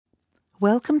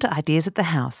Welcome to Ideas at the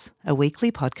House, a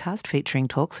weekly podcast featuring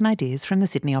talks and ideas from the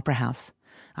Sydney Opera House.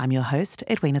 I'm your host,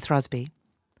 Edwina Throsby.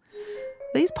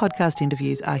 These podcast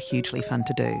interviews are hugely fun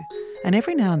to do, and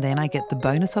every now and then I get the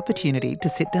bonus opportunity to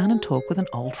sit down and talk with an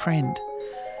old friend.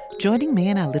 Joining me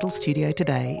in our little studio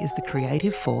today is the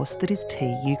creative force that is T.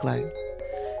 Uglow.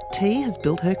 T has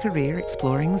built her career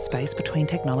exploring the space between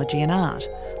technology and art,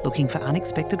 looking for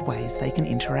unexpected ways they can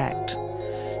interact.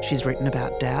 She's written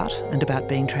about doubt and about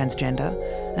being transgender,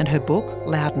 and her book,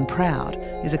 Loud and Proud,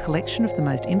 is a collection of the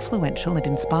most influential and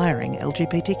inspiring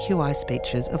LGBTQI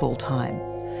speeches of all time.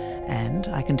 And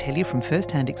I can tell you from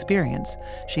first-hand experience,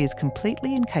 she is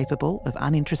completely incapable of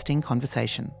uninteresting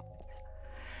conversation.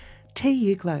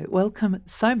 T. Uglow, welcome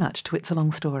so much to It's a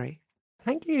Long Story.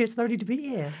 Thank you. It's lovely to be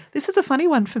here. This is a funny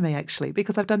one for me, actually,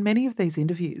 because I've done many of these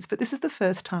interviews, but this is the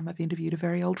first time I've interviewed a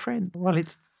very old friend. Well,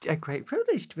 it's a great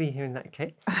privilege to be here in that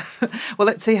case. Well,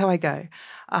 let's see how I go.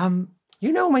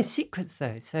 You know my secrets,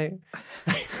 though, so...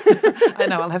 I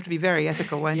know, I'll have to be very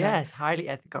ethical, won't I? Yes, highly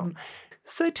ethical.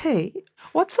 So, T,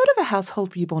 what sort of a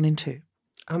household were you born into?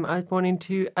 I was born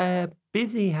into a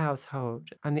busy household.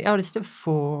 I'm the eldest of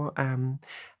four,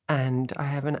 and I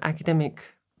have an academic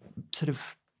sort of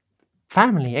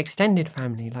family, extended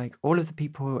family, like all of the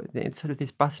people. It's sort of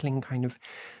this bustling kind of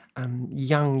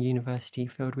young university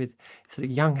filled with sort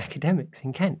of young academics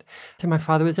in Kent. So my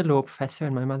father was a law professor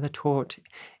and my mother taught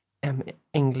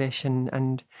English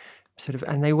and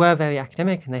they were very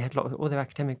academic, and they had all their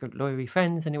academic lawyery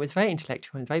friends, and it was very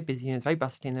intellectual and very busy and very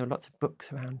bustling, and there were lots of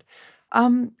books around.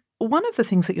 One of the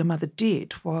things that your mother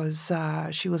did was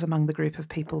she was among the group of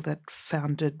people that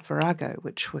founded Virago,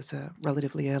 which was a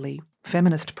relatively early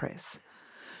feminist press.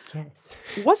 Yes.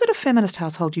 Was it a feminist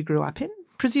household you grew up in?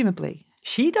 Presumably.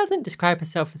 She doesn't describe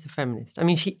herself as a feminist. I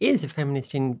mean, she is a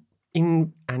feminist in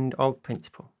and of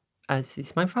principle, as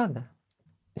is my father.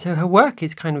 So her work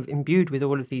is kind of imbued with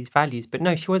all of these values. But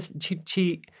no,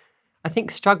 she I think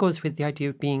struggles with the idea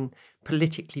of being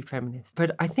politically feminist.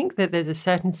 But I think that there's a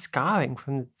certain scarring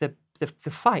from the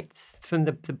fights, from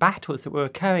the battles that were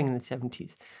occurring in the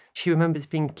 70s. She remembers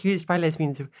being accused by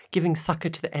lesbians of giving succor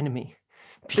to the enemy.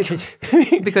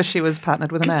 Because she was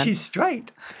partnered with a man. Because she's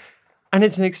straight. And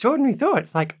it's an extraordinary thought.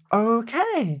 It's like,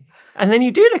 okay. And then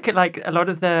you do look at like a lot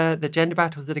of the gender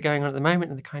battles that are going on at the moment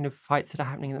and the kind of fights that are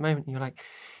happening at the moment. And you're like,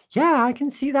 yeah, I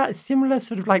can see that similar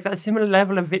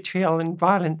level of vitriol and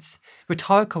violence,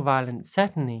 rhetorical violence,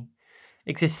 certainly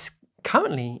exists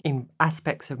currently in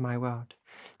aspects of my world.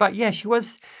 But yeah, she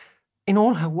was, in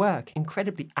all her work,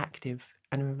 incredibly active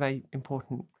and a very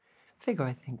important figure,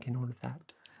 I think, in all of that.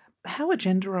 How are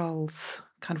gender roles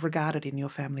kind of regarded in your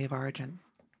family of origin?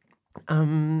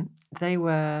 They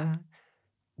were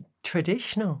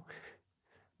traditional.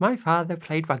 My father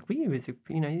played rugby. He was,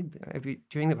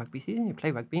 during the rugby season, he'd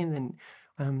play rugby, and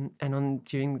then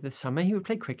during the summer he would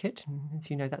play cricket. And as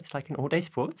you know, that's like an all-day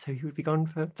sport, so he would be gone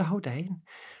for the whole day. And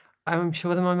I'm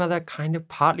sure that my mother kind of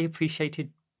partly appreciated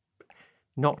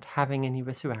not having any of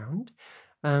us around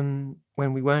when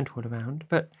we weren't all around,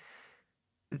 but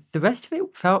the rest of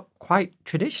it felt quite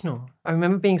traditional. I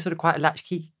remember being sort of quite a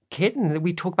latchkey kid, and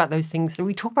we talk about those things. So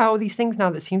we talk about all these things now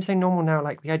that seem so normal now,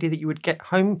 like the idea that you would get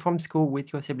home from school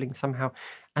with your siblings somehow,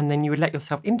 and then you would let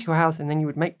yourself into your house, and then you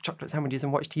would make chocolate sandwiches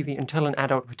and watch TV until an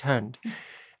adult returned.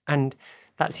 And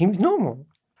that seems normal.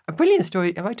 A brilliant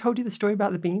story. Have I told you the story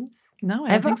about the beans? No,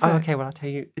 I don't think so. Oh, okay, well, I'll tell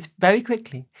you. It's very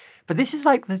quickly. But this is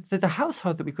like the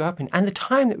household that we grew up in, and the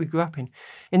time that we grew up in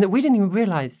that we didn't even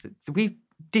realise that we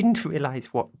didn't realise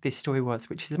what this story was,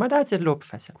 which is my dad's a law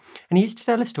professor, and he used to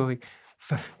tell a story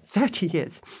for 30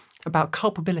 years about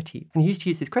culpability. And he used to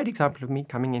use this great example of me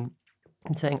coming in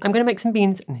and saying, I'm going to make some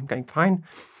beans, and him going, fine.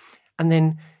 And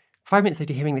then 5 minutes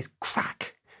later, hearing this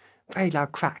crack, very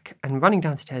loud crack, and running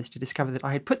downstairs to discover that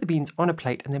I had put the beans on a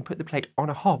plate and then put the plate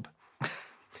on a hob.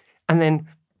 And then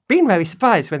being very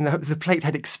surprised when the plate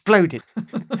had exploded.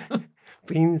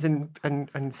 Beans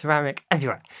and ceramic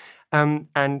everywhere.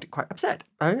 And quite upset.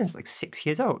 I was like 6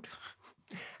 years old.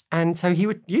 And so he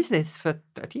would use this for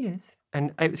 30 years.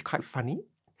 And it was quite funny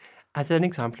as an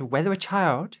example of whether a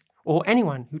child or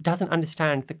anyone who doesn't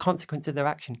understand the consequence of their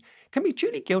action can be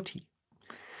truly guilty.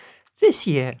 This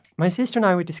year, my sister and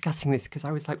I were discussing this because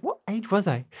I was like, what age was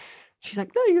I? She's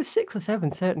like, no, you were 6 or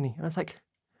 7, certainly. And I was like,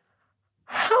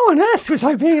 how on earth was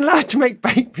I being allowed to make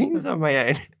baked beans on my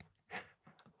own?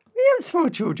 We have small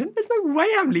children. There's no way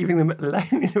I'm leaving them alone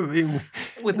in a room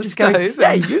with the stove.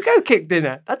 Yeah, you go cook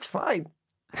dinner. That's fine.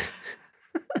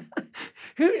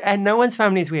 And no one's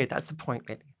family is weird. That's the point,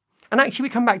 really. And actually, we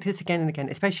come back to this again and again,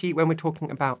 especially when we're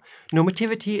talking about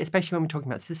normativity, especially when we're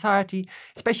talking about society,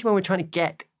 especially when we're trying to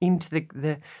get into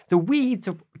the weeds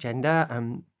of gender,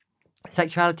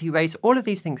 sexuality, race, all of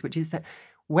these things, which is that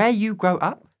where you grow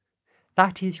up,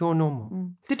 that is your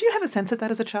normal. Did you have a sense of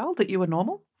that as a child, that you were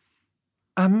normal?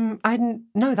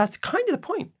 No, that's kind of the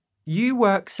point. You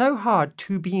work so hard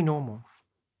to be normal.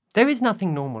 There is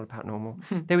nothing normal about normal.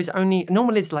 There is only,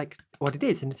 normal is like what it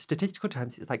is. In statistical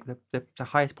terms, it's like the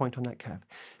highest point on that curve.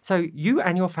 So you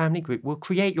and your family group will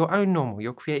create your own normal.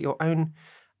 You'll create your own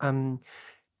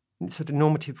sort of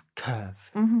normative curve.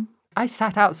 Mm-hmm. I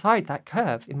sat outside that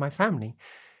curve in my family.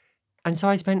 And so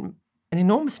I spent an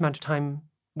enormous amount of time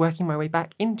working my way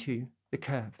back into the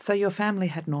curve. So your family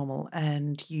had normal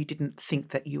and you didn't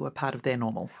think that you were part of their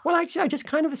normal? Well, actually, I just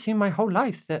kind of assumed my whole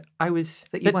life that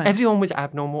That everyone was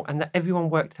abnormal and that everyone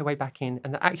worked their way back in,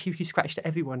 and that actually if you scratched at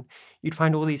everyone, you'd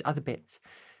find all these other bits.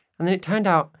 And then it turned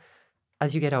out,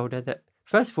 as you get older, that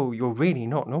first of all, you're really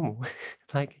not normal.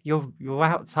 Like you're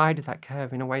outside of that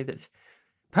curve in a way that's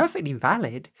perfectly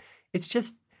valid. It's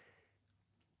just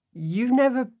you've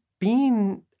never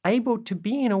been able to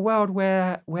be in a world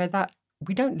where that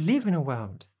we don't live in a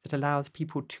world that allows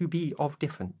people to be of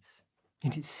difference.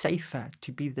 It is safer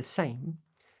to be the same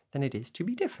than it is to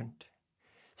be different.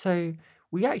 So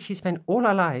we actually spend all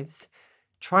our lives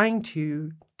trying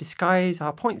to disguise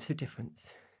our points of difference.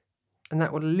 And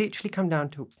that will literally come down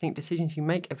to decisions you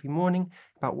make every morning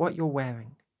about what you're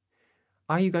wearing.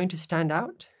 Are you going to stand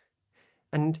out?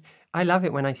 And I love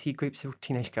it when I see groups of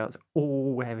teenage girls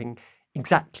all wearing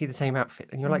exactly the same outfit.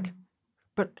 And you're like,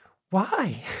 but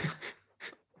why?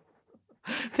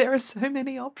 There are so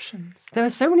many options. There are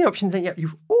so many options, and yet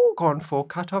you've all gone for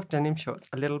cut-off denim shorts,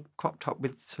 a little crop top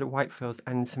with sort of white frills,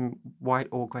 and some white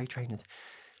or grey trainers.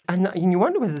 And you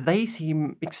wonder whether they see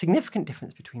a significant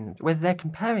difference between them, whether they're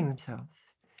comparing themselves,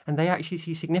 and they actually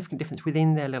see significant difference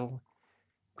within their little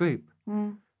group.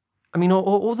 I mean,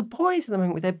 all the boys at the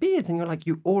moment with their beards, and you're like,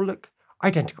 you all look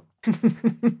identical.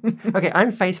 Okay,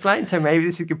 I'm face blind, so maybe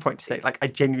this is a good point to say, like, I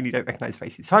genuinely don't recognise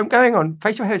faces. So I'm going on,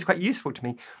 facial hair is quite useful to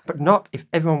me, but not if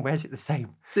everyone wears it the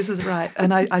same. This is right.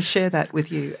 And I share that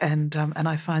with you. And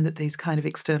I find that these kind of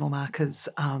external markers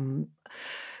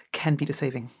can be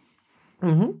deceiving.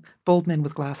 Mm-hmm. Bald men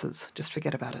with glasses, just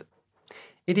forget about it.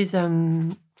 It is,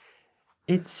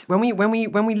 it's when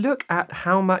we look at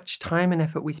how much time and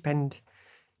effort we spend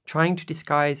trying to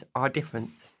disguise our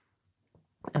difference,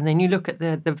 and then you look at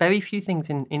the very few things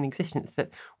in existence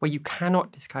where you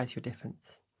cannot disguise your difference.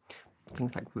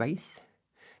 Things like race,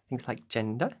 things like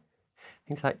gender,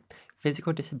 things like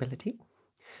physical disability.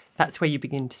 That's where you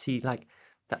begin to see like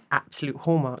the absolute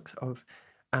hallmarks of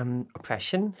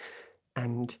oppression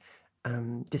and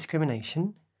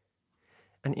discrimination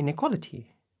and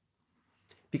inequality.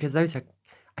 Because those are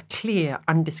clear,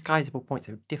 undisguisable points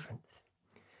of difference.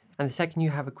 And the second you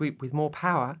have a group with more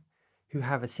power who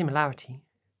have a similarity,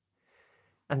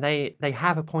 and they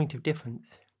have a point of difference,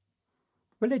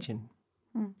 religion.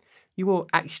 You will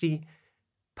actually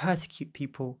persecute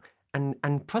people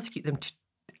and prosecute them.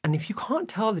 And if you can't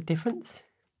tell the difference,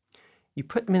 you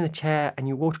put them in the chair and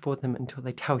you waterboard them until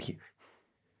they tell you.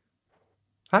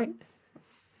 Right?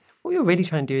 What you're really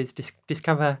trying to do is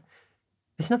discover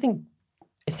there's nothing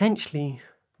essentially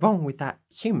wrong with that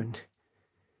human.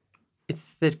 It's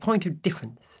the point of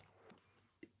difference.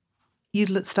 You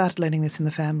started learning this in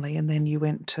the family, and then you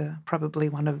went to probably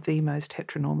one of the most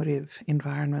heteronormative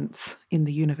environments in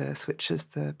the universe, which is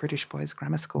the British Boys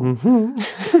Grammar School.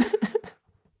 Mm-hmm.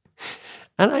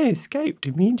 And I escaped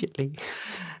immediately.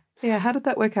 Yeah, how did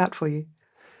that work out for you?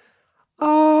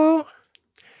 Oh,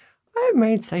 I've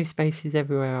made safe spaces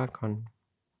everywhere I've gone.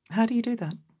 How do you do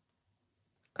that?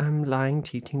 Lying,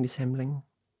 cheating, dissembling.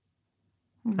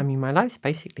 I mean, my life's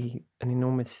basically an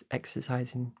enormous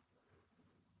exercise in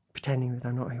pretending that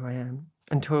I'm not who I am,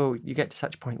 until you get to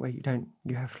such a point where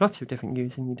you have lots of different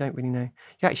yous and you don't really know.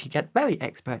 You actually get very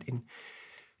expert in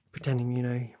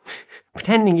pretending,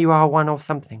 pretending you are one of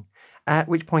something, at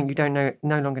which point you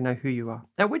no longer know who you are.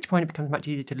 At which point it becomes much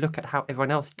easier to look at how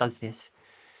everyone else does this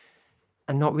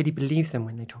and not really believe them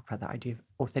when they talk about that idea of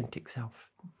authentic self.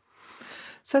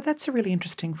 So that's a really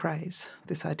interesting phrase,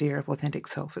 this idea of authentic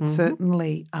self. It's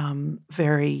certainly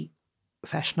very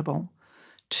fashionable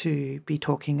to be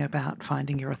talking about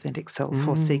finding your authentic self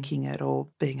or seeking it or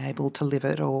being able to live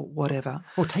it or whatever.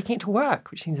 Or taking it to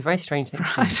work, which seems a very strange thing to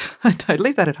do. Right. Don't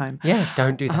leave that at home. Yeah,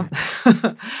 don't do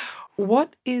that.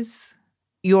 What is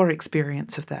your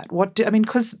experience of that?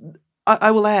 Because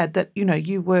I will add that,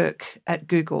 you work at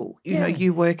Google,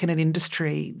 you work in an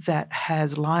industry that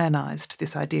has lionized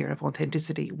this idea of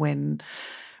authenticity when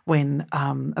when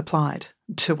applied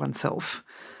to oneself.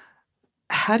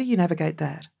 How do you navigate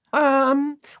that?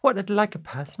 What, at like a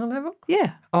personal level?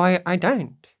 Yeah. Oh, I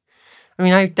don't. I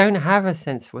mean, I don't have a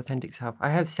sense of authentic self. I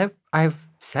have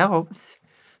selves.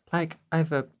 Like, I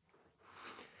have a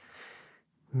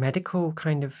medical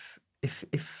kind of,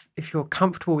 if you're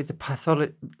comfortable with the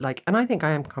pathology, like, and I think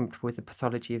I am comfortable with the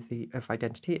pathology of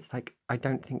identity. It's like, I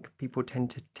don't think people tend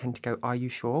to go, "Are you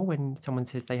sure?" when someone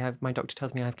says my doctor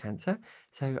tells me I have cancer.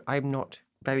 So I'm not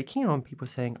very keen on people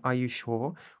saying, "Are you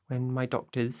sure?" when my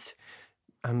doctors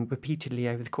repeatedly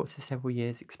over the course of several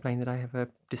years explain that I have a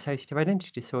dissociative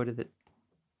identity disorder that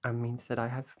means that I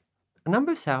have a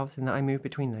number of selves and that I move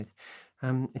between those.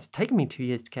 It's taken me 2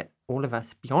 years to get all of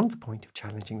us beyond the point of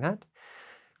challenging that,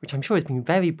 which I'm sure has been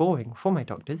very boring for my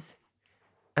doctors.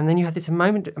 And then you have this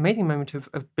amazing moment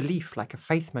of belief, like a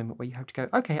faith moment, where you have to go,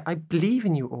 okay, I believe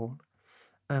in you all.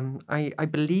 I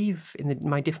believe in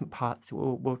my different parts that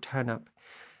will turn up.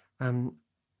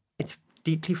 It's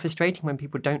deeply frustrating when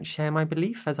people don't share my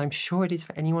belief, as I'm sure it is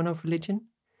for anyone of religion.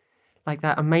 Like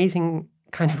that amazing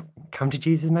kind of come to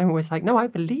Jesus moment where it's like, no, I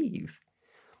believe.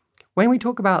 When we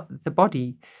talk about the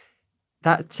body,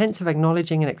 that sense of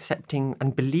acknowledging and accepting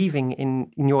and believing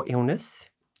in your illness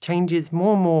changes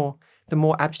more and more the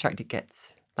more abstract it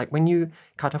gets. Like when you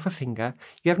cut off a finger,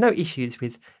 you have no issues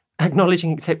with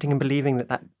acknowledging, accepting, and believing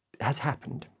that has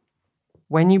happened.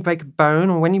 When you break a bone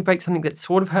or when you break something that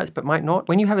sort of hurts but might not,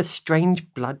 when you have a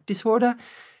strange blood disorder,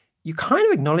 you kind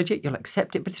of acknowledge it, you'll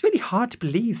accept it, but it's really hard to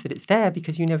believe that it's there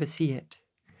because you never see it.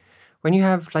 When you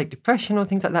have like depression or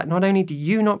things like that, not only do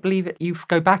you not believe it, you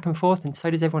go back and forth and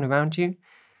so does everyone around you.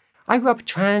 I grew up a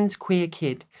trans queer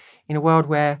kid in a world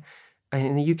where,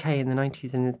 in the UK in the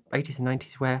 90s and the 80s and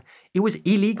 90s, where it was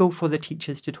illegal for the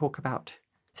teachers to talk about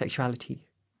sexuality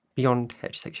beyond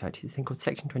heterosexuality. This thing called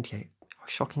Section 28, a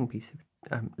shocking piece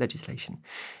of legislation.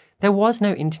 There was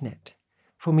no internet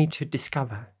for me to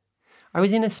discover. I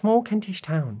was in a small Kentish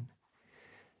town.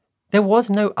 There was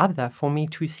no other for me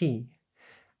to see.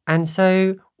 And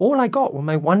so all I got were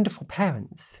my wonderful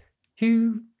parents,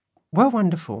 who were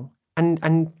wonderful,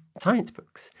 and science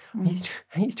books.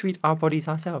 I used to read Our Bodies,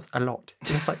 Ourselves a lot.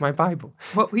 It's like my Bible.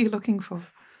 What were you looking for?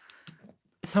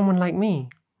 Someone like me.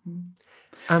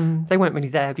 They weren't really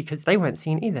there because they weren't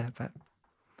seen either. But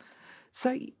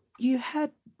So you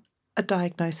had a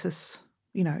diagnosis,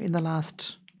 in the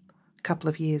last couple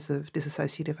of years of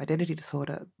dissociative identity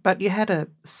disorder, but you had a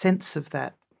sense of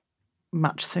that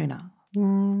much sooner.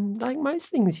 like most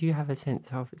things you have a sense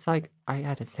of. It's like I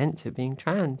had a sense of being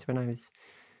trans when I was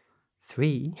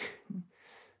 3.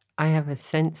 I have a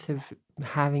sense of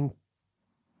having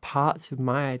parts of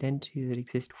my identity that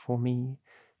exist for me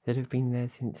that have been there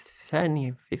since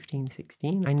certainly 15,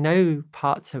 16. I know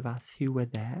parts of us who were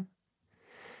there.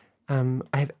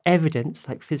 I have evidence,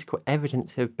 like physical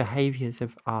evidence of behaviours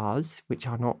of ours, which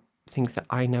are not things that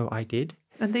I know I did.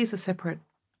 And these are separate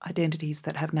identities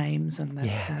that have names and that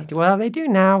Yeah, well, they do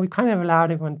now. We kind of allowed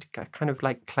everyone to kind of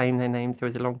like claim their names. There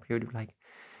was a long period of like,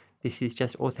 this is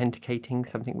just authenticating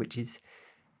something which is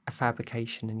a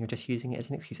fabrication and you're just using it as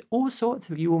an excuse.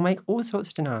 You will make all sorts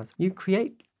of denials. You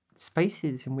create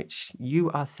spaces in which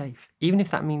you are safe, even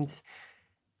if that means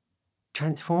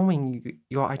transforming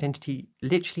your identity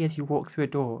literally as you walk through a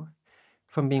door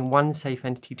from being one safe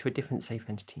entity to a different safe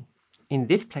entity. In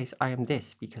this place, I am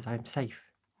this because I'm safe.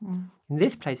 In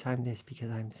this place, I'm this because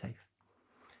I'm safe.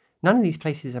 None of these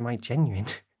places am I genuine.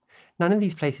 None of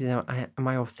these places am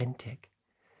I authentic.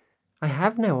 I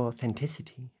have no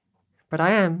authenticity, but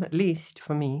I am, at least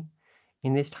for me,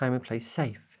 in this time and place,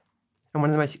 safe. And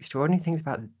one of the most extraordinary things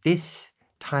about this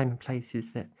time and place is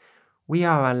that we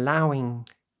are allowing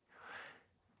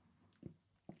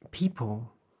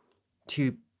people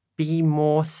to be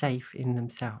more safe in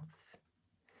themselves.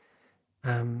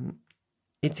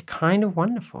 It's kind of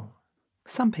wonderful.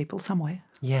 Some people, somewhere.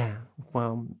 Yeah,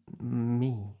 well,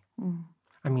 me.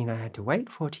 I mean, I had to wait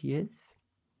 40 years.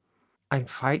 I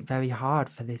fight very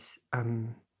hard for this,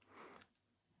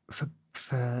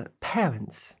 for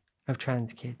parents of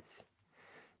trans kids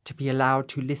to be allowed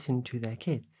to listen to their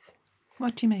kids.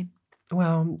 What do you mean?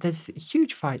 Well, there's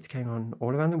huge fights going on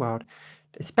all around the world,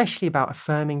 especially about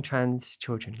affirming trans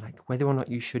children, like whether or not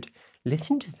you should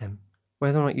listen to them,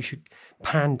 whether or not you should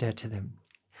pander to them.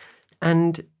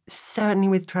 And certainly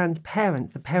with trans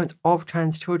parents, the parents of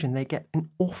trans children, they get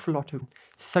an awful lot of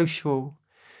social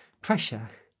pressure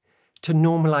to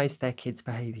normalize their kids'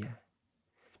 behavior,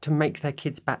 to make their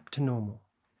kids back to normal,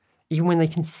 even when they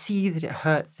can see that it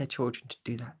hurts their children to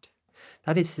do that.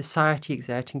 That is society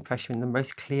exerting pressure in the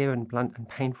most clear and blunt and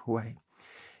painful way.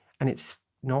 And it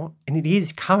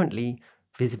is currently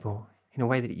visible in a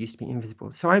way that it used to be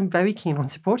invisible. So I'm very keen on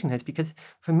supporting those because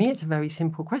for me, it's a very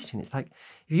simple question. It's like,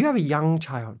 if you have a young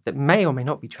child that may or may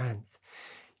not be trans,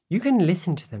 you can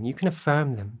listen to them, you can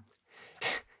affirm them.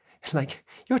 Like,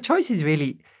 your choice is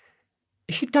really,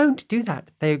 if you don't do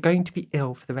that, they are going to be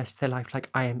ill for the rest of their life, like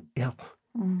I am ill.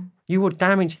 You will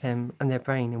damage them and their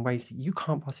brain in ways that you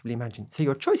can't possibly imagine. So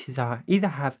your choices are either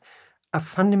have a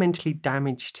fundamentally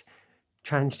damaged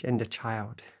transgender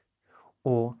child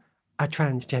or a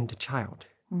transgender child.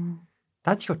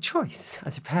 That's your choice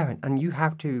as a parent, and you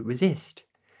have to resist.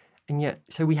 And yet,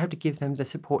 so we have to give them the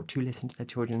support to listen to their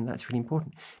children, and that's really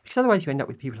important. Because otherwise you end up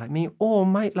with people like me, or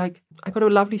I got a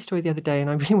lovely story the other day, and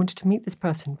I really wanted to meet this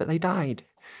person, but they died.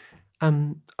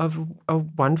 Of a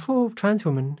wonderful trans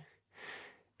woman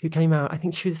who came out, I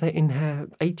think she was in her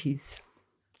 80s.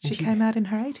 She came out in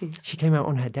her 80s? She came out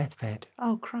on her deathbed.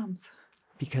 Oh, crumbs.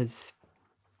 Because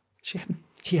she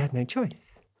had no choice.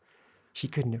 She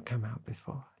couldn't have come out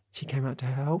before. She came out to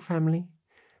her whole family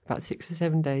about 6 or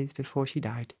 7 days before she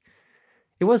died.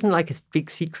 It wasn't like a big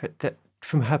secret that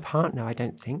from her partner, I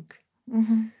don't think.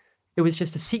 It was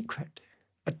just a secret,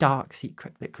 a dark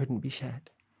secret that couldn't be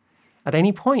shared at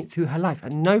any point through her life,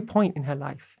 at no point in her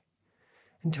life,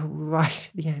 until right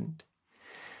at the end.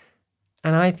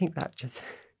 And I think that just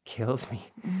kills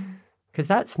me. Because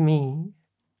that's me,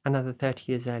 another 30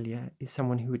 years earlier, is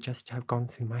someone who would just have gone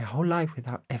through my whole life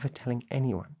without ever telling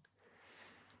anyone.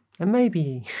 And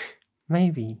maybe,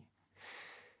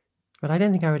 but I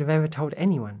don't think I would have ever told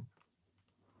anyone.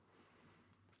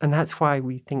 And that's why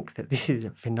we think that this is a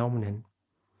phenomenon.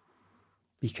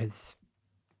 Because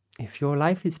if your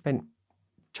life is spent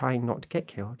trying not to get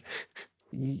killed,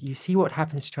 you see what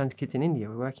happens to trans kids in India.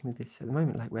 We're working with this at the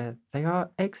moment, where they are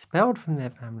expelled from their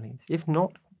families, if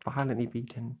not violently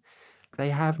beaten. They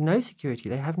have no security,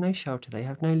 they have no shelter, they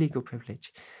have no legal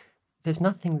privilege. There's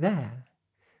nothing there.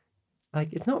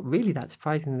 It's not really that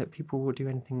surprising that people will do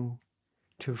anything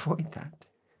to avoid that.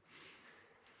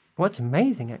 What's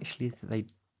amazing, actually, is that they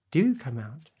do come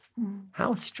out.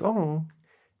 How strong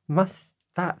must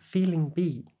that feeling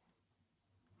be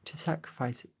to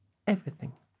sacrifice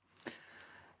everything?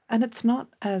 And it's not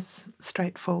as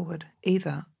straightforward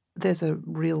either. There's a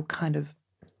real kind of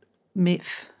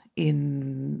myth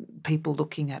in people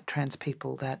looking at trans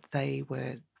people that they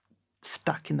were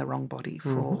stuck in the wrong body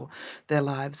for their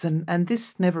lives. And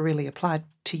this never really applied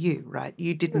to you, right?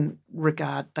 You didn't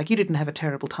you didn't have a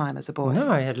terrible time as a boy. No,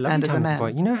 I had a lovely time as a boy.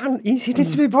 Man. You know how easy it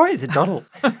is to be a boy as a doddle.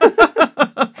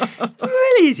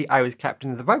 Really easy. I was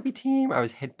captain of the rugby team. I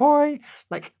was head boy.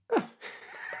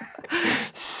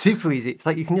 Super easy. It's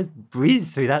you can just breeze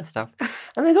through that stuff.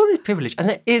 And there's all this privilege, and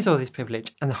there is all this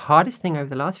privilege. And the hardest thing over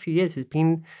the last few years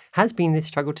has been this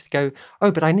struggle to go,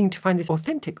 oh, but I need to find this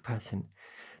authentic person.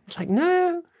 It's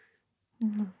no.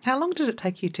 How long did it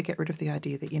take you to get rid of the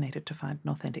idea that you needed to find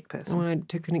an authentic person? Well, it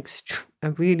took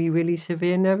a really, really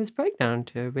severe nervous breakdown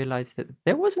to realise that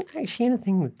there wasn't actually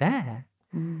anything there.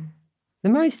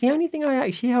 The only thing I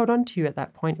actually held on to at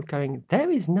that point of going,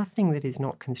 there is nothing that is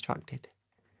not constructed.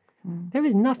 There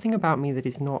is nothing about me that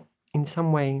is not in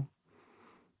some way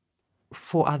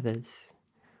for others,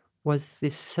 was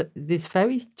this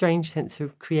very strange sense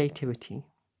of creativity,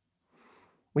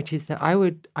 which is that I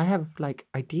have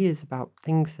ideas about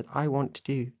things that I want to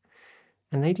do,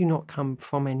 and they do not come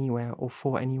from anywhere or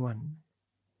for anyone.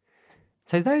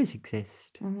 So those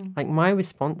exist. My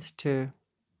response to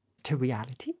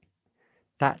reality,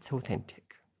 that's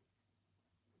authentic.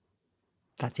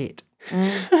 That's it.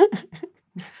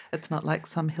 It's not like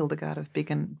some Hildegard of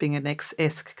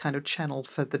Bingen-esque kind of channel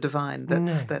for the divine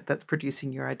that's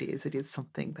producing your ideas. It is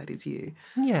something that is you.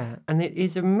 Yeah, and it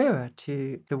is a mirror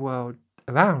to the world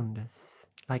around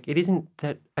us. It isn't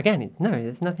that, again,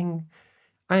 there's nothing,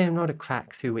 I am not a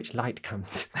crack through which light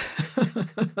comes.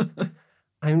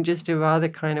 I'm just a rather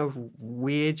kind of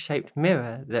weird-shaped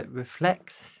mirror that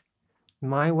reflects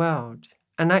my world.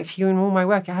 And actually, in all my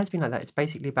work, it has been like that. It's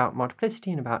basically about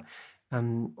multiplicity and about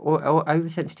or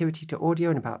oversensitivity to audio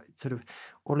and about sort of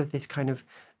all of this kind of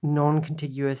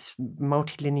non-contiguous,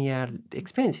 multilinear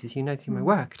experiences, through my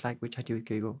work, which I do with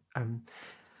Google.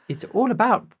 It's all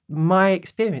about my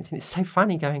experience, and it's so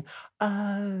funny going,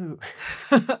 oh.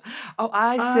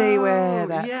 I see where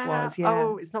that was, yeah.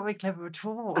 Oh, it's not very clever at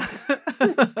all.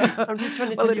 I'm just trying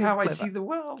to tell you how I see the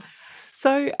world.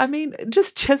 So, I mean,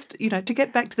 just to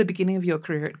get back to the beginning of your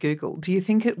career at Google, do you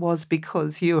think it was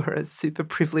because you were a super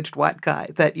privileged white guy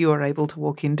that you were able to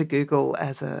walk into Google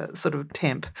as a sort of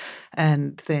temp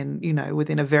and then,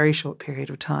 within a very short period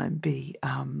of time be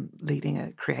leading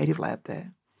a creative lab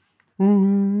there?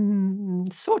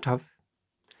 Sort of.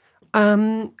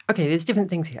 Okay, there's different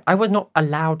things here. I was not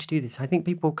allowed to do this. I think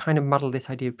people kind of muddle this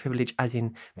idea of privilege as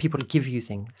in people give you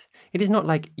things. It is not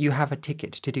like you have a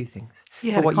ticket to do things.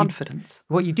 You But had a what confidence.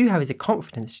 what you do have is a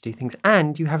confidence to do things,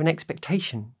 and you have an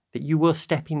expectation that you will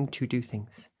step in to do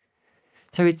things.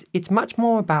 So it's much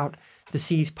more about the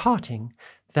seas parting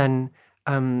than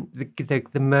the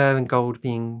myrrh and gold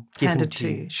being given Handed to to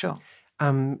you. you, sure.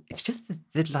 It's just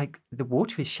that like the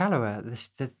water is shallower.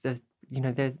 The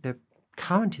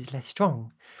current is less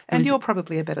strong. And you're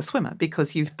probably a better swimmer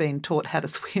because you've been taught how to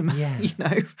swim, Yeah.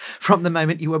 from the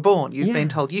moment you were born. You've been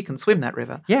Yeah. told you can swim that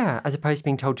river. Yeah, as opposed to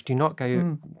being told do not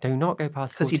go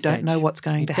past Because you water's don't know edge. what's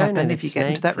going You to don't know happen there's if you get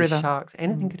into snakes, that there's river. sharks,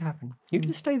 anything could happen. You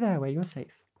just stay there where you're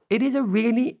safe. It is a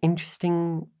really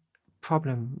interesting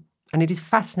problem, and it is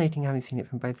fascinating having seen it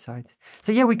from both sides.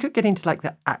 So yeah, we could get into like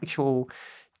the actual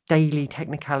daily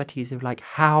technicalities of like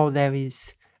how there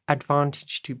is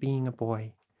advantage to being a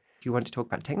boy. If you want to talk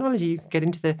about technology, you can get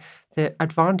into the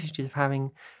advantages of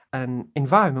having an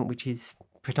environment which is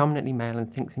predominantly male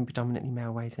and thinks in predominantly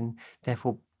male ways, and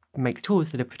therefore makes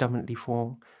tools that are predominantly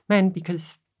for men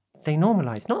because they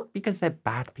normalize, not because they're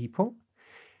bad people.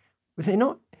 They're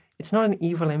not. It's not an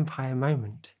evil empire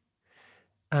moment,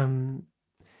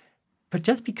 but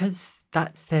just because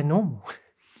that's their normal.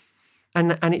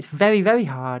 And it's very, very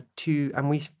hard to, and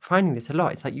we're finding this a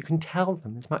lot, it's like you can tell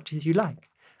them as much as you like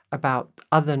about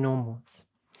other normals.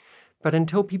 But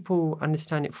until people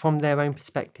understand it from their own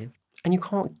perspective, and you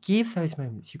can't give those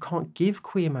moments, you can't give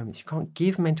queer moments, you can't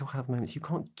give mental health moments, you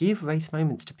can't give race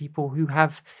moments to people who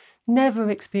have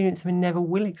never experienced them and never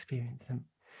will experience them.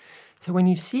 So when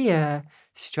you see a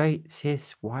straight,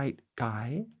 cis, white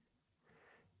guy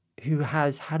who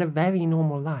has had a very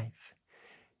normal life,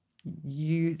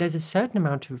 there's a certain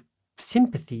amount of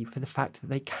sympathy for the fact that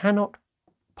they cannot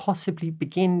possibly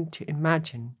begin to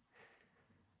imagine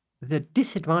the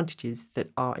disadvantages that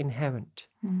are inherent.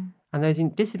 And those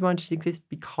disadvantages exist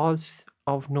because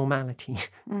of normality,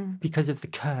 because of the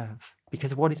curve,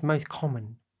 because of what is most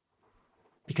common,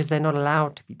 because they're not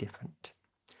allowed to be different.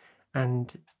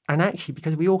 And actually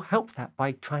because we all help that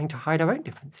by trying to hide our own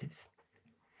differences.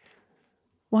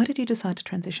 Why did you decide to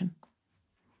transition?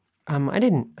 I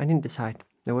didn't decide.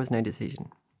 There was no decision.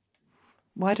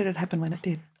 Why did it happen when it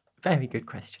did? Very good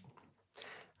question.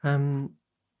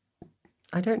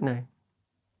 I don't know.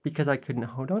 Because I couldn't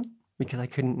hold on. Because I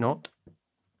couldn't not.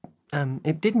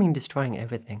 It did mean destroying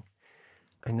everything.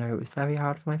 I know it was very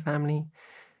hard for my family.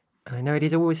 And I know it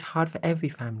is always hard for every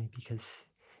family because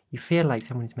you feel like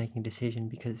someone is making a decision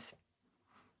because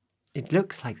it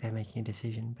looks like they're making a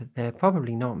decision, but they're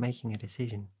probably not making a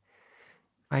decision.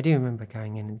 I do remember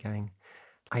going in and going,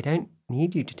 I don't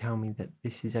need you to tell me that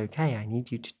this is okay. I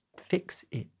need you to fix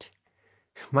it.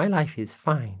 My life is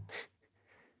fine.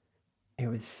 It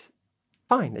was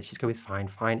fine. Let's just go with fine.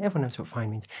 Everyone knows what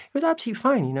fine means. It was absolutely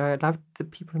fine. I loved the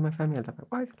people in my family. I loved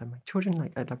my wife. I loved my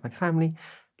children. I loved my family.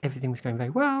 Everything was going very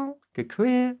well. Good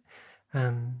career.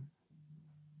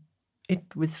 It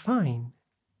was fine.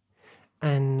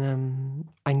 And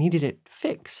I needed it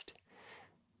fixed.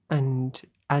 And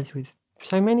as with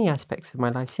so many aspects of my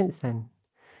life since then,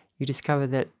 you discover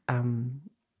that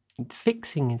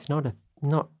fixing is not an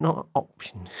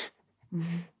option.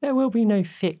 There will be no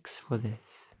fix for this.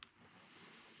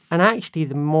 And actually,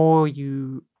 the more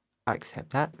you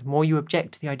accept that, the more you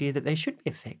object to the idea that there should be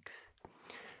a fix.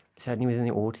 Certainly within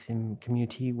the autism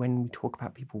community, when we talk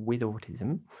about people with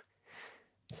autism,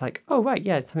 it's like, oh, right,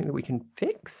 yeah, it's something that we can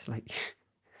fix. Like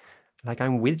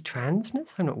I'm with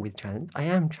transness. I'm not with trans. I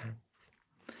am trans.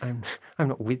 I'm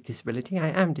not with disability. I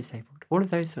am disabled. All of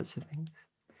those sorts of things.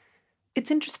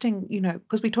 It's interesting,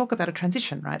 because we talk about a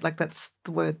transition, right? Like that's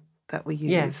the word that we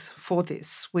use for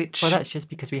this, which... Well, that's just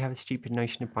because we have a stupid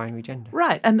notion of binary gender.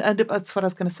 Right, and that's what I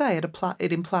was going to say.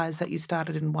 It implies that you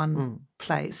started in one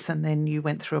place and then you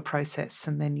went through a process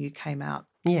and then you came out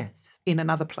in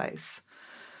another place.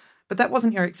 But that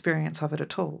wasn't your experience of it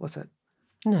at all, was it?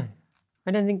 No.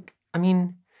 I don't think... I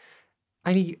mean,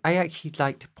 I actually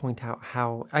like to point out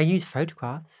how I use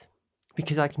photographs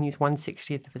because I can use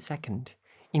 1/60th of a second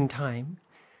in time.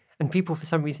 And people, for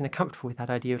some reason, are comfortable with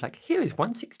that idea of like, here is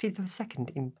 1/60th of a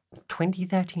second in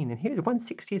 2013, and here is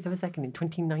 1/60th of a second in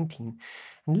 2019.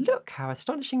 And look how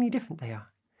astonishingly different they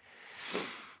are.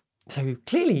 So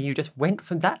clearly you just went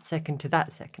from that second to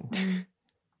that second.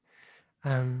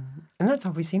 And that's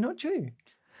obviously not true.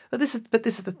 But this is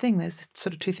the thing. There's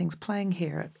sort of two things playing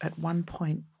here. At one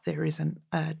point, there isn't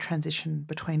a transition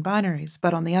between binaries,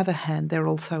 but on the other hand, there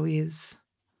also is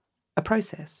a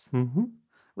process,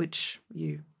 which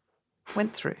you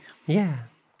went through. Yeah,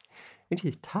 which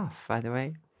is tough, by the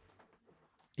way.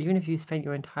 Even if you spent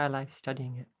your entire life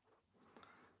studying it.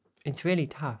 It's really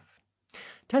tough.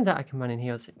 Turns out I can run in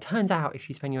heels. It turns out if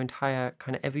you spend your entire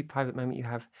kind of every private moment you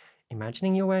have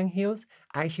imagining you're wearing heels,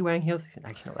 actually wearing heels is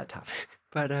actually not that tough.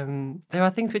 But there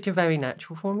are things which are very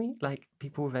natural for me. Like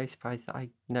people were very surprised that I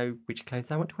know which clothes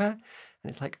I want to wear.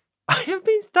 And it's like, I have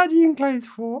been studying clothes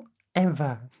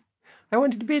forever. I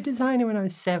wanted to be a designer when I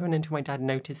was 7 until my dad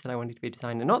noticed that I wanted to be a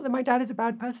designer. Not that my dad is a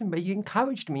bad person, but he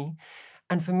encouraged me.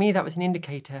 And for me, that was an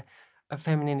indicator of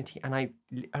femininity. And I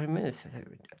remember this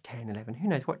was 10, 11, who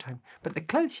knows what time. But the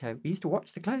clothes show, we used to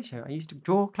watch the clothes show. I used to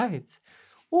draw clothes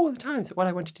all the time. So what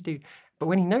I wanted to do. But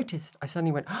when he noticed, I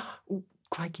suddenly went, oh,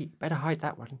 crikey, better hide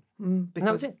that one. And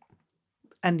that was it.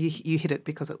 And you hit it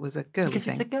because it was a girly Because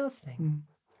thing. it's a girl's thing.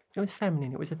 It was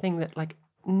feminine. It was a thing that, like,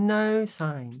 no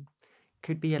sign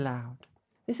could be allowed.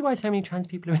 This is why so many trans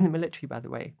people are in the military, by the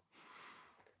way.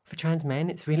 For trans men,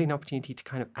 it's really an opportunity to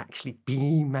kind of actually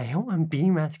be male and be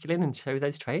masculine and show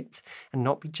those traits and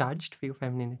not be judged for your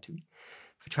femininity.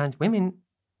 For trans women,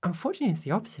 unfortunately, it's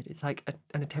the opposite. It's like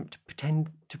an attempt to pretend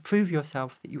to prove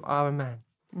yourself that you are a man.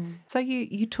 So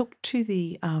you took to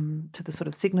the sort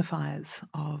of signifiers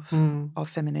of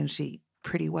femininity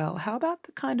pretty well. How about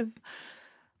the kind of,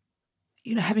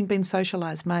 having been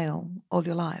socialised male all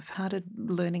your life, how did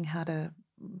learning how to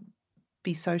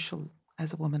be social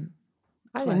as a woman?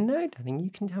 I don't know, darling. You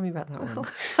can tell me about that one.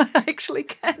 I actually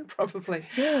can probably.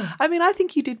 Yeah. I mean, I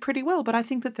think you did pretty well, but I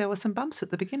think that there were some bumps at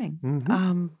the beginning.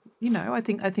 I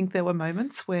think there were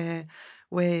moments where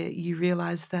you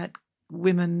realised that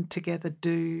women together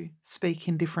do speak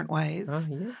in different ways.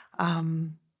 Oh, yeah.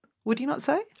 Would you not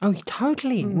say? Oh,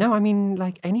 totally. No, I mean,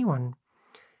 like anyone.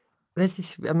 There's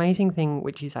this amazing thing,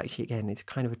 which is actually, again, it's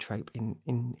kind of a trope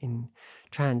in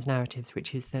trans narratives,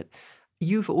 which is that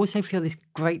you also feel this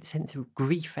great sense of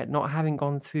grief at not having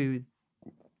gone through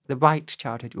the right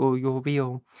childhood or your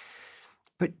real.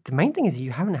 But the main thing is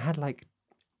you haven't had like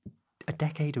a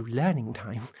decade of learning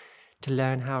time to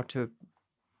learn how to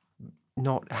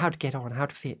get on, how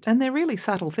to fit. And they're really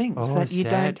subtle things that you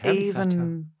don't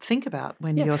even think about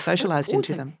when you're socialised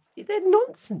into them. They're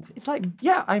nonsense. It's like,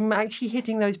 I'm actually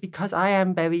hitting those because I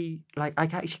am very, like, I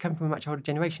actually come from a much older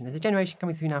generation. There's a generation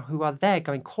coming through now who are there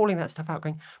calling that stuff out,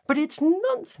 but it's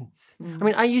nonsense. I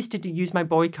mean, I used to use my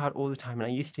boy card all the time, and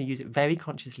I used to use it very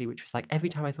consciously, which was like, every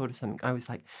time I thought of something, I was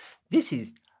like, this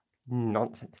is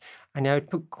nonsense. And I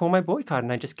would call my boy card,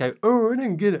 and I just go, oh, I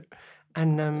don't get it.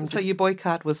 And so your boy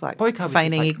card was like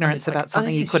feigning ignorance about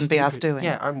something you couldn't be asked doing.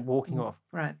 Yeah, I'm walking off.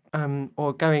 Right.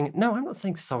 Or going, no, I'm not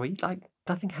saying sorry. Like,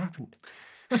 nothing happened.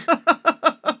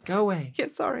 Go away. Yeah,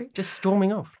 sorry. Just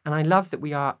storming off. And I love that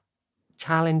we are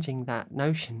challenging that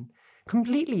notion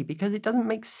completely because it doesn't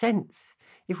make sense.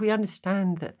 If we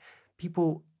understand that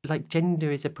people, like,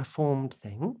 gender is a performed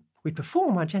thing, we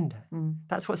perform our gender.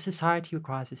 That's what society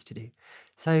requires us to do.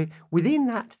 So within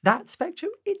that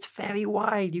spectrum, it's very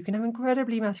wide. You can have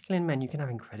incredibly masculine men. You can have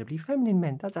incredibly feminine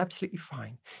men. That's absolutely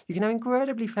fine. You can have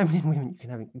incredibly feminine women. You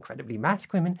can have incredibly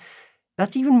masculine women.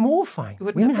 That's even more fine.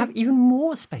 Women have even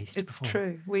more space to perform. It's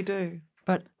true. We do.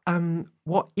 But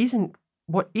what is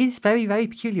very, very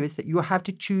peculiar is that you have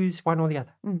to choose one or the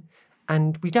other.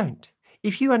 And we don't.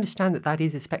 If you understand that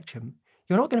is a spectrum,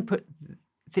 you're not going to put...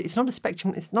 It's not a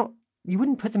spectrum. You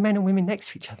wouldn't put the men and women next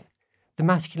to each other. The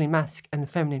masculine mask and the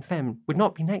feminine femme would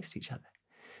not be next to each other.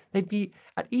 They'd be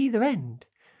at either end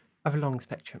of a long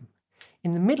spectrum.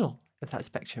 In the middle of that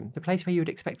spectrum, the place where you would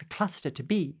expect the cluster to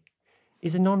be,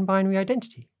 is a non-binary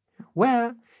identity,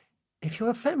 where if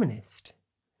you're a feminist,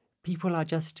 people are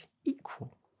just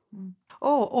equal.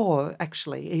 Or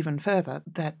actually, even further,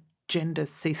 that gender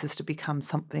ceases to become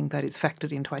something that is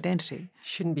factored into identity.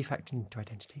 Shouldn't be factored into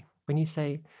identity. When you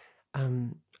say,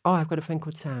 I've got a friend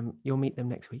called Sam, you'll meet them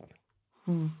next week.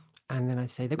 And then I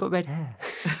say, they've got red hair.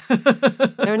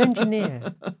 They're an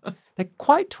engineer. They're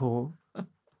quite tall.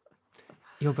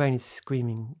 Your brain is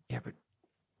screaming, yeah, but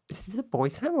is this a boy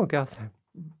Sam or a girl Sam?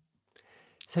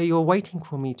 So you're waiting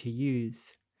for me to use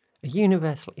a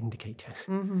universal indicator,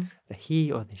 the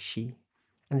he or the she.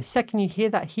 And the second you hear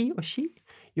that he or she,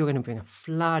 you're going to bring a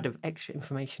flood of extra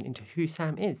information into who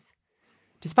Sam is.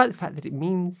 Despite the fact that it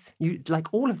means,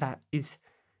 all of that is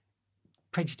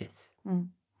prejudice.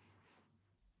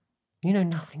 You know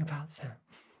nothing about Sam.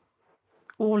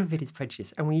 All of it is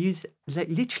prejudice. And we use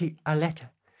literally a letter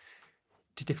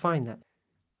to define that.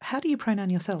 How do you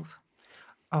pronoun yourself?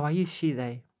 Oh, I use she,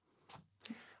 they.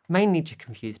 Mainly to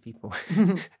confuse people.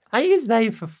 I use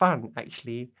they for fun,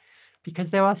 actually,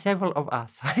 because there are several of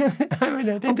us. I'm an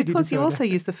identity because disorder. You also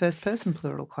use the first person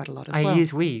plural quite a lot as well. I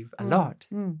use we've a lot.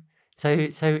 So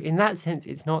in that sense,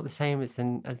 it's not the same as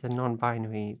the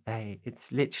non-binary they.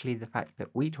 It's literally the fact that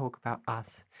we talk about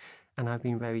us and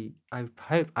I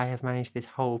hope I have managed this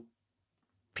whole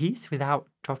piece without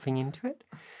dropping into it.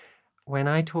 When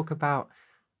I talk about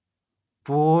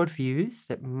broad views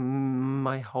that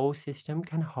my whole system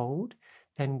can hold,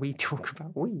 then we talk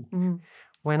about we.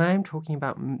 When I'm talking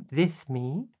about this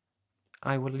me,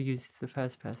 I will use the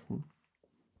first person.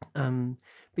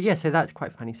 But yeah, so that's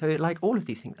quite funny. So like all of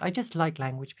these things, I just like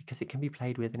language because it can be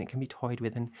played with and it can be toyed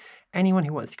with, and anyone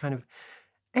who wants to kind of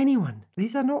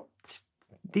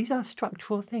these are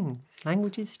structural things.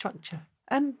 Language is structure.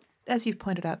 And as you've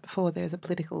pointed out before, there's a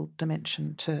political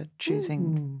dimension to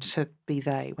choosing to be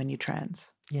they when you're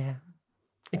trans. Yeah,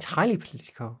 it's highly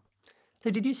political. So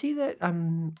did you see that?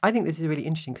 I think this is really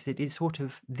interesting because it is sort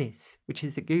of this, which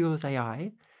is that Google's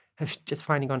AI has just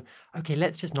finally gone, okay,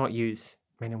 let's just not use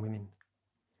men and women.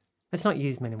 Let's not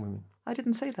use men and women. I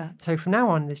didn't see that. So from now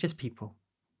on, there's just people.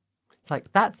 It's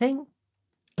like that thing,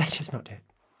 let's just not do it.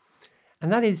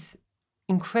 And that is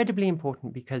incredibly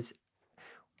important because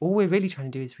all we're really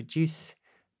trying to do is reduce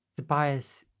the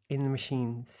bias in the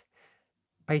machines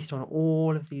based on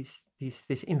all of this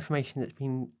information that's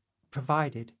been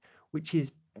provided, which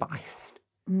is biased.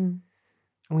 And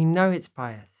we know it's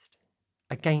biased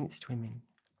against women.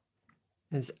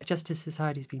 Just as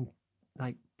society's been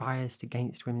like biased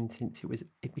against women since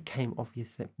it became obvious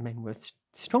that men were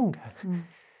stronger,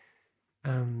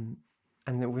 and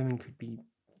that women could be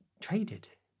traded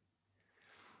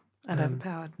and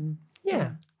overpowered.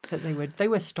 That they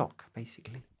were stock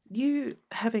basically. You,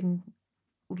 having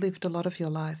lived a lot of your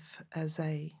life as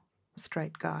a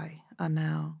straight guy, are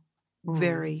now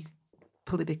very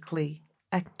politically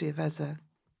active as a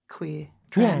queer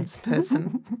trans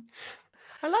person.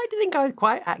 I like to think I was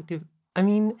quite active. I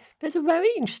mean, there's a very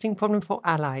interesting problem for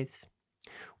allies,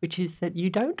 which is that you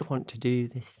don't want to do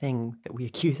this thing that we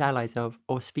accuse allies of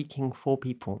speaking for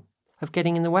people, of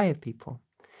getting in the way of people.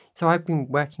 So I've been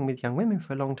working with young women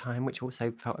for a long time, which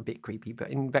also felt a bit creepy,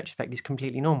 but in retrospect is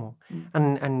completely normal.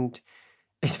 And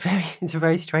it's a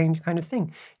very strange kind of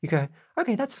thing. You go,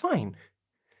 okay, that's fine.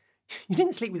 You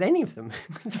didn't sleep with any of them.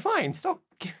 It's fine. Stop.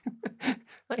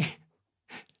 Like,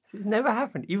 it's never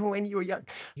happened, even when you were young.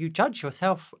 You judge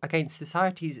yourself against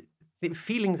society's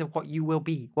feelings of what you will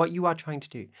be, what you are trying to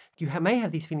do. You may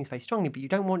have these feelings very strongly, but you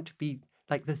don't want to be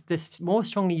like the more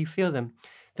strongly you feel them,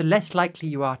 the less likely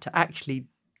you are to actually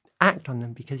act on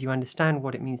them because you understand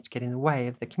what it means to get in the way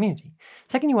of the community.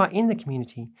 Second, you are in the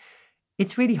community.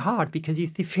 It's really hard because you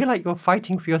feel like you're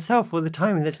fighting for yourself all the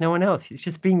time and there's no one else. It's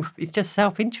just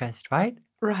self-interest, right?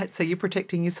 Right, so you're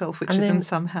protecting yourself, which isn't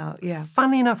somehow,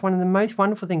 Funnily enough, one of the most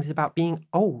wonderful things about being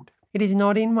old, it is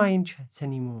not in my interests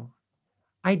anymore.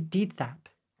 I did that.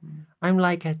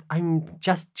 I'm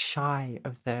just shy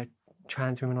of the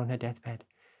trans woman on her deathbed.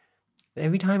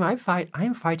 Every time I fight, I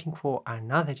am fighting for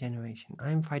another generation.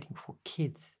 I am fighting for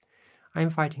kids. I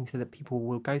am fighting so that people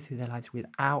will go through their lives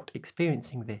without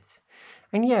experiencing this.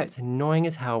 And yeah, it's annoying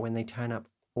as hell when they turn up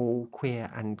all queer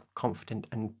and confident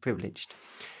and privileged.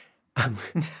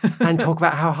 And talk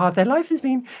about how hard their life has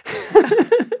been.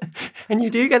 And you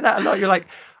do get that a lot. You're like,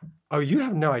 oh, you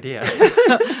have no idea.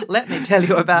 Let me tell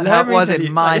you about how it was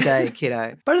in my day,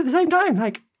 kiddo. But at the same time,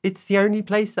 like, it's the only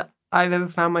place that I've ever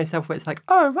found myself where it's like,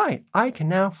 oh, right, I can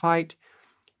now fight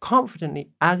confidently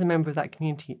as a member of that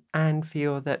community and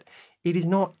feel that it is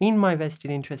not in my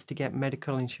vested interest to get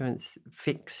medical insurance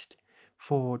fixed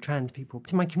for trans people.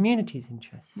 It's in my community's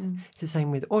interest. It's the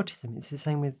same with autism. It's the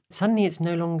same with suddenly it's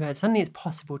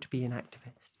possible to be an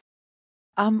activist.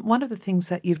 One of the things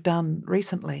that you've done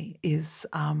recently is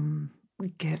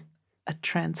get a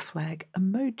trans flag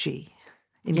emoji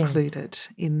included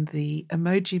in the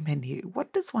emoji menu.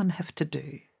 What does one have to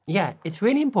do? Yeah, it's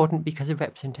really important because of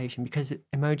representation, because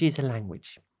emoji is a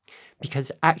language.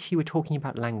 Because actually we're talking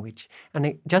about language.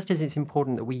 And just as it's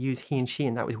important that we use he and she,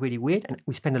 and that was really weird, and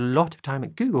we spend a lot of time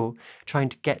at Google trying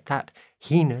to get that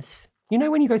he-ness. You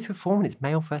know when you go through a form and it's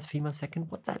male first, female second?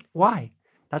 Why?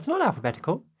 That's not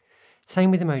alphabetical.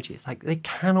 Same with emojis. Like, they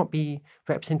cannot be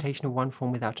representation of one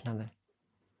form without another.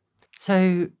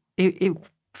 So it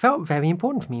felt very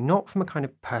important for me, not from a kind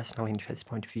of personal interest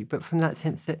point of view, but from that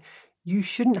sense that you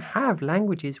shouldn't have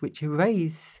languages which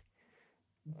erase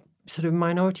sort of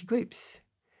minority groups.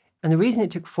 And the reason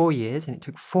it took 4 years, and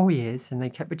they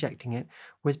kept rejecting it,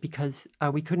 was because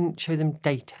we couldn't show them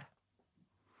data.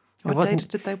 What data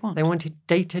did they want? They wanted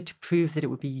data to prove that it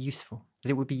would be useful, that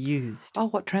it would be used. Oh,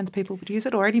 what trans people would use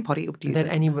it, or anybody would use it?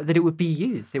 That it would be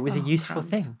used. It was a useful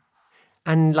thing.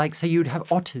 And like, so you'd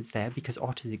have otters there because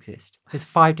otters exist. There's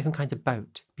 5 different kinds of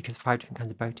boat because 5 different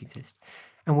kinds of boat exist.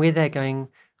 And we're there going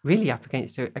really up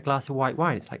against a glass of white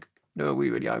wine. It's like, no, we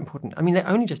really are important. I mean, they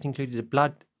only just included a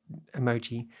blood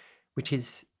emoji, which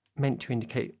is meant to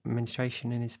indicate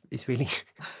menstruation and is really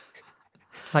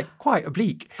like quite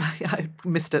oblique. I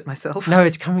missed it myself. No,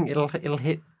 it's coming. It'll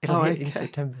hit in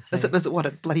September. So. Is it what,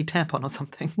 a bloody tampon or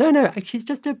something? No. Actually,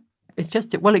 it's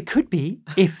just a. Well, it could be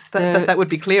if that would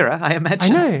be clearer, I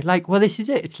imagine. I know. Like, well, this is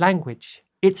it. It's language.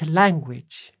 It's a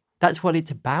language. That's what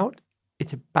it's about.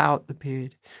 It's about the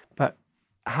period, but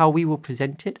how we will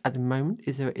present it at the moment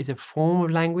is a form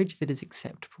of language that is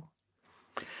acceptable.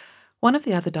 One of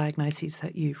the other diagnoses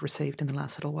that you've received in the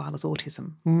last little while is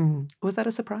autism. Was that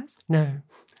a surprise? No.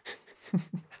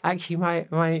 Actually,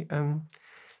 my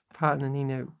partner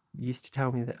Nina used to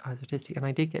tell me that I was autistic, and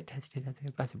I did get tested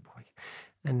as a boy,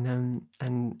 and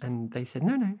they said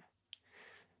no,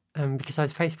 because I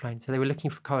was face blind, so they were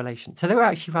looking for correlation. So they were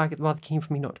actually rather keen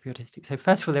for me not to be autistic. So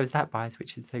first of all, there was that bias,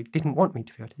 which is they didn't want me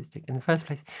to be autistic in the first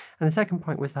place, and the second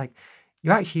point was like,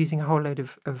 you're actually using a whole load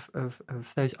of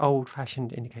those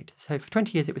old-fashioned indicators. So for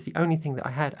 20 years, it was the only thing that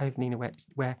I had over Nina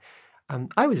where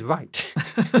I was right.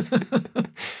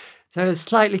 So it was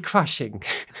slightly crushing.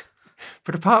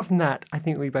 But apart from that, I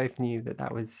think we both knew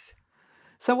that was...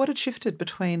 So what had shifted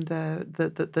between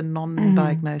the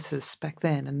non-diagnosis back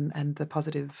then and the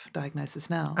positive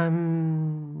diagnosis now?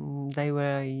 They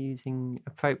were using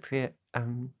appropriate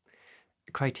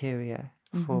criteria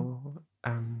for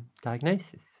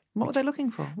diagnosis. What were they looking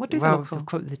for? What do they look for?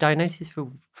 The diagnosis for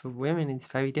women is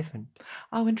very different.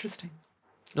 Oh, interesting.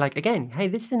 Like, again, hey,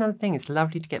 this is another thing. It's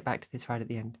lovely to get back to this right at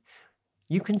the end.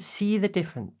 You can see the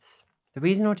difference. The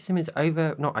reason autism is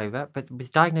but was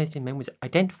diagnosed in men, was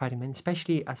identified in men,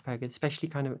 especially Asperger's, especially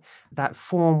kind of that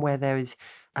form where there is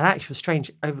an actual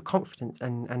strange overconfidence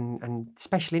and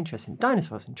special interest in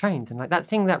dinosaurs and trains and like that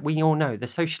thing that we all know, the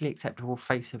socially acceptable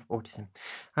face of autism,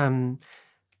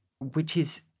 which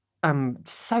is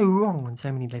so wrong on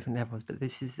so many different levels. But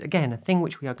this is, again, a thing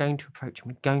which we are going to approach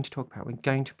and we're going to talk about. We're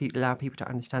going to allow people to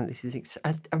understand that this is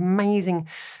an amazing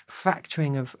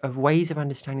fracturing of ways of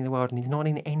understanding the world and is not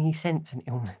in any sense an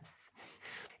illness.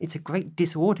 It's a great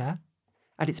disorder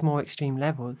at its more extreme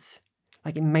levels.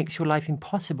 Like, it makes your life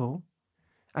impossible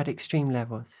at extreme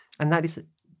levels. And that's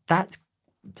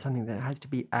something that has to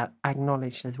be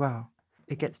acknowledged as well.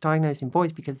 It gets diagnosed in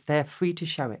boys because they're free to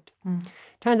show it.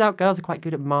 Turns out girls are quite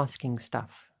good at masking stuff.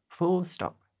 Full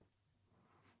stop.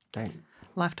 Don't.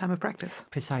 Lifetime of practice.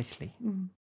 Precisely.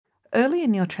 Early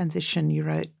in your transition, you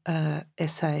wrote an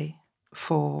essay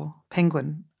for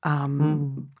Penguin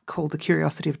called The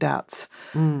Curiosity of Doubts,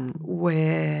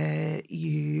 where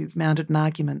you mounted an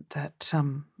argument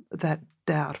that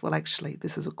doubt, well, actually,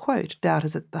 this is a quote, doubt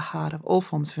is at the heart of all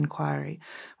forms of inquiry.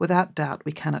 Without doubt,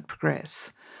 we cannot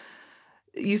progress.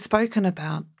 You've spoken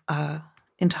about an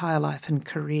entire life and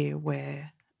career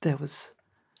where there was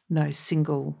no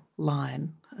single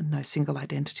line and no single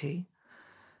identity.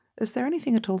 Is there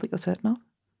anything at all that you're certain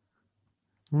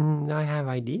of? I have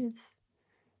ideas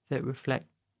that reflect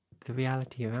the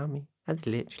reality around me. That's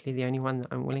literally the only one that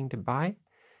I'm willing to buy.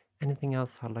 Anything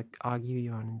else I'll argue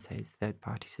you on and say is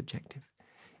third-party subjective,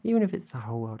 even if it's the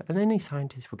whole world. And any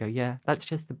scientist will go, yeah, that's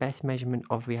just the best measurement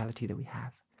of reality that we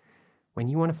have. When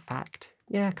you want a fact,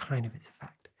 yeah, kind of it's a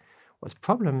fact. What's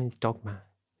problem is dogma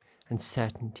and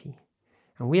certainty.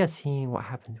 And we are seeing what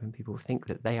happens when people think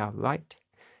that they are right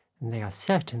and they are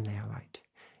certain they are right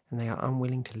and they are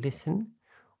unwilling to listen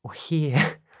or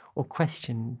hear or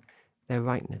question their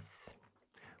rightness.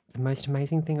 The most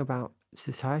amazing thing about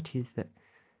society is that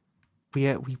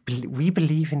we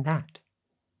believe in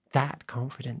that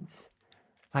confidence.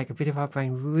 Like, a bit of our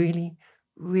brain really,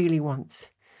 really wants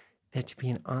there to be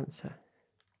an answer.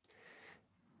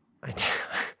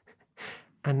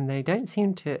 And they don't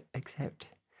seem to accept,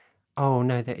 oh,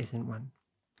 no, there isn't one.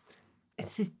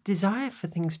 It's this desire for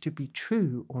things to be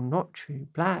true or not true,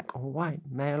 black or white,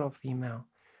 male or female.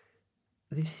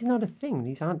 This is not a thing.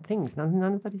 These aren't things. None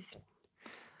of that is...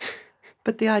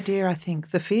 But the idea, I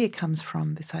think, the fear comes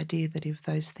from this idea that if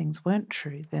those things weren't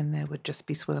true, then there would just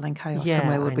be swirling chaos, and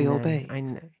where would we all be?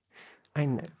 I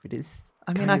know, it is.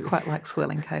 I mean, I quite like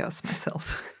swirling chaos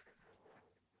myself.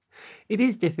 It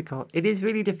is difficult. It is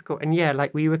really difficult. And yeah,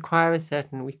 like, we require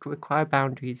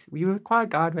boundaries. We require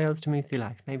guardrails to move through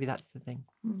life. Maybe that's the thing.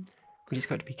 We just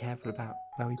got to be careful about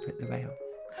where we put the rails.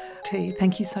 T,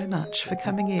 thank you so much for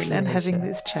coming in and having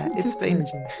this chat. It's been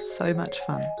so much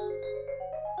fun.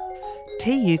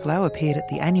 T. Uglow appeared at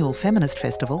the annual Feminist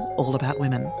Festival, All About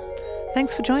Women.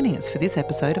 Thanks for joining us for this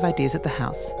episode of Ideas at the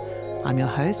House. I'm your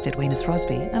host, Edwina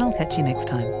Throsby, and I'll catch you next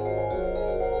time.